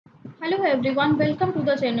Hello everyone, welcome to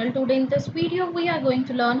the channel. Today in this video we are going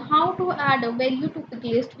to learn how to add a value to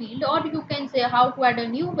picklist field, or you can say how to add a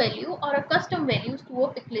new value or a custom values to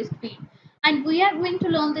a picklist field. And we are going to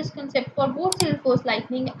learn this concept for both Salesforce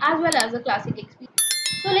Lightning as well as a classic experience.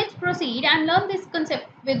 So let's proceed and learn this concept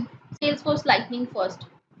with Salesforce Lightning first.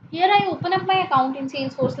 Here I open up my account in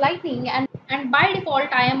Salesforce Lightning and by default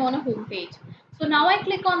I am on a home page. So now I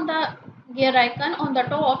click on the gear icon on the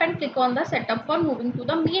top and click on the setup for moving to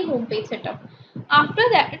the main home page setup. After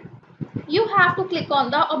that, you have to click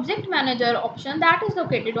on the object manager option that is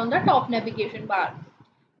located on the top navigation bar.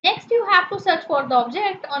 Next, you have to search for the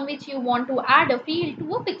object on which you want to add a field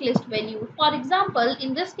to a picklist value. For example,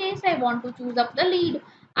 in this case, I want to choose up the lead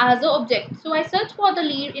as an object. So I search for the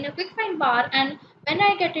lead in a quick find bar, and when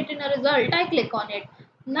I get it in a result, I click on it.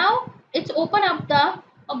 Now it's open up the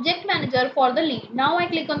object manager for the lead. Now I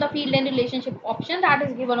click on the field and relationship option that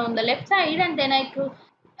is given on the left side, and then I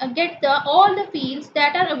get all the fields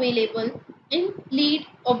that are available in lead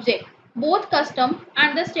object, both custom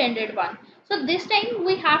and the standard one. So this time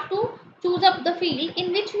we have to choose up the field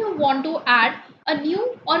in which you want to add a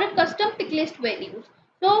new or a custom picklist values.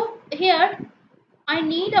 So here I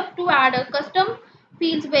need up to add a custom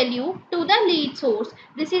fields value to the lead source.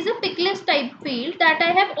 This is a picklist type field that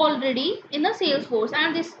I have already in the Salesforce,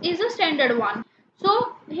 and this is a standard one.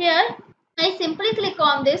 So here I simply click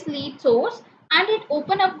on this lead source and it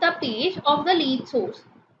open up the page of the lead source.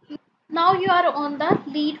 Now you are on the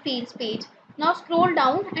lead fields page. Now scroll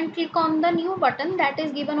down and click on the new button that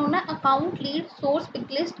is given on the account lead source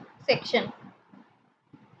picklist section.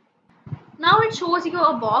 Now it shows you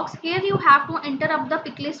a box. Here you have to enter up the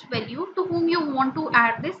picklist value to whom you want to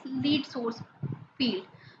add this lead source field.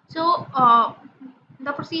 So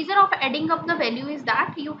the procedure of adding up the value is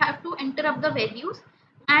that you have to enter up the values,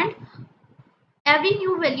 and every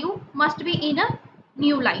new value must be in a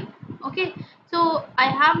new line. Okay, so I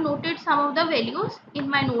have noted some of the values in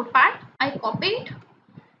my notepad. I copied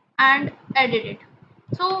and added it.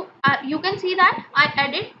 So you can see that I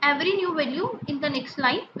added every new value in the next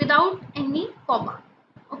line without any comma.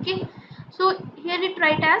 Okay, so here it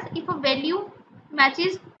write as if a value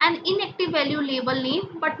matches an inactive value label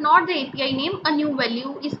name but not the API name, a new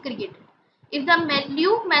value is created. If the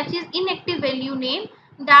value matches inactive value name,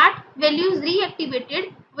 that value is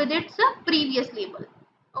reactivated with its previous label.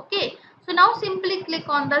 Okay, so now simply click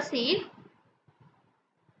on the save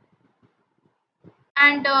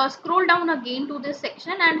and scroll down again to this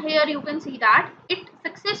section, and here you can see that it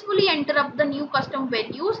successfully enter up the new custom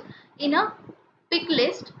values in a pick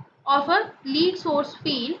list of a lead source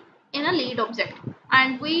field in a lead object,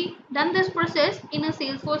 and we done this process in a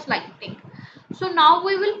Salesforce Lightning. So now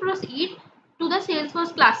we will proceed to the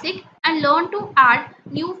Salesforce Classic and learn to add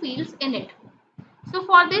new fields in it. So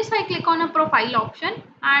for this I click on a profile option,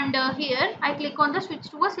 and here I click on the switch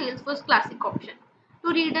to a Salesforce Classic option to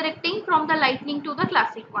redirecting from the Lightning to the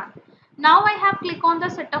Classic one. Now I have click on the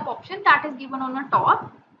setup option that is given on the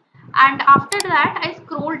top, and after that I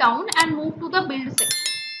scroll down and move to the build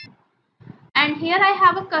section, and here I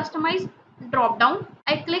have a customized drop down.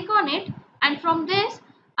 I click on it, and from this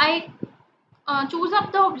I choose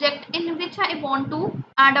up the object in which I want to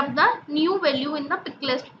add up the new value in the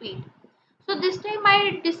picklist field. So this time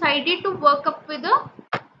I decided to work up with the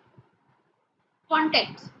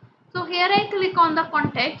contacts. So here I click on the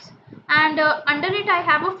contacts, and under it I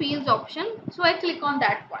have a fields option. So I click on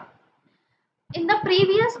that one. In the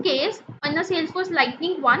previous case, in the Salesforce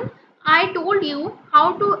Lightning one, I told you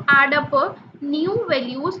how to add up new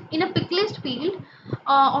values in a picklist field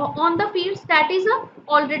on the fields that is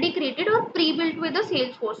already created or pre-built with the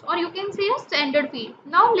Salesforce, or you can say a standard field.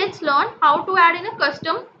 Now let's learn how to add in a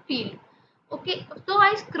custom field. Okay, so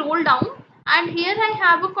I scroll down, and here I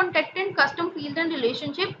have a contact and custom field and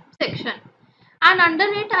relationship section, and under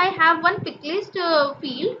it I have one picklist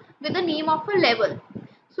field with the name of a level.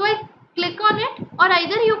 So I click on it, or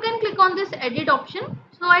either you can click on this edit option.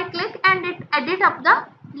 So I click and it edit up the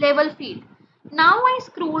level field. Now I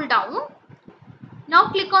scroll down. Now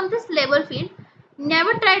click on this level field.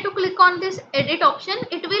 Never try to click on this edit option.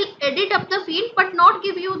 It will edit up the field but not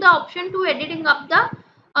give you the option to adding up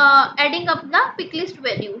the picklist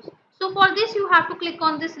values. So for this you have to click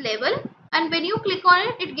on this level, and when you click on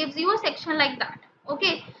it, it gives you a section like that.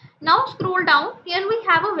 Okay, now scroll down. Here we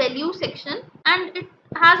have a value section, and it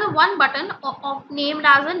has a one button of named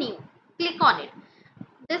as a new. Click on it.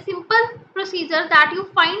 The simple procedure that you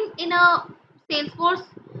find in a Salesforce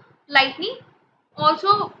Lightning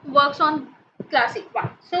also works on Classic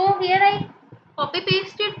one. So here I copy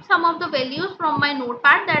pasted some of the values from my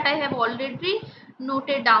notepad that I have already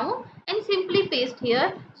noted down and simply paste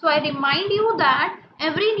here. So I remind you that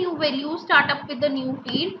every new value values start up with the new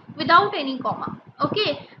field without any comma.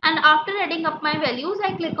 Okay, and after adding up my values,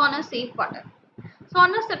 I click on a save button. So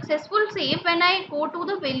on a successful save, when I go to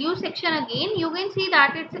the value section again, you can see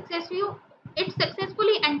that it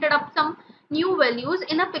successfully entered up some new values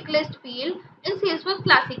in a pick list field in Salesforce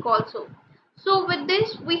Classic also. So with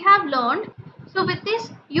this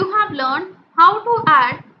you have learned how to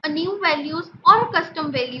add a new values or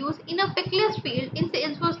custom values in a pick list field in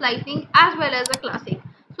Salesforce Lightning as well as a Classic.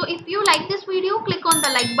 So if you like this video, click on the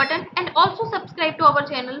like button and also subscribe to our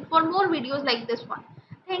channel for more videos like this one.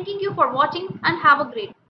 Thanking you for watching and have a great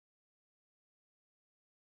day.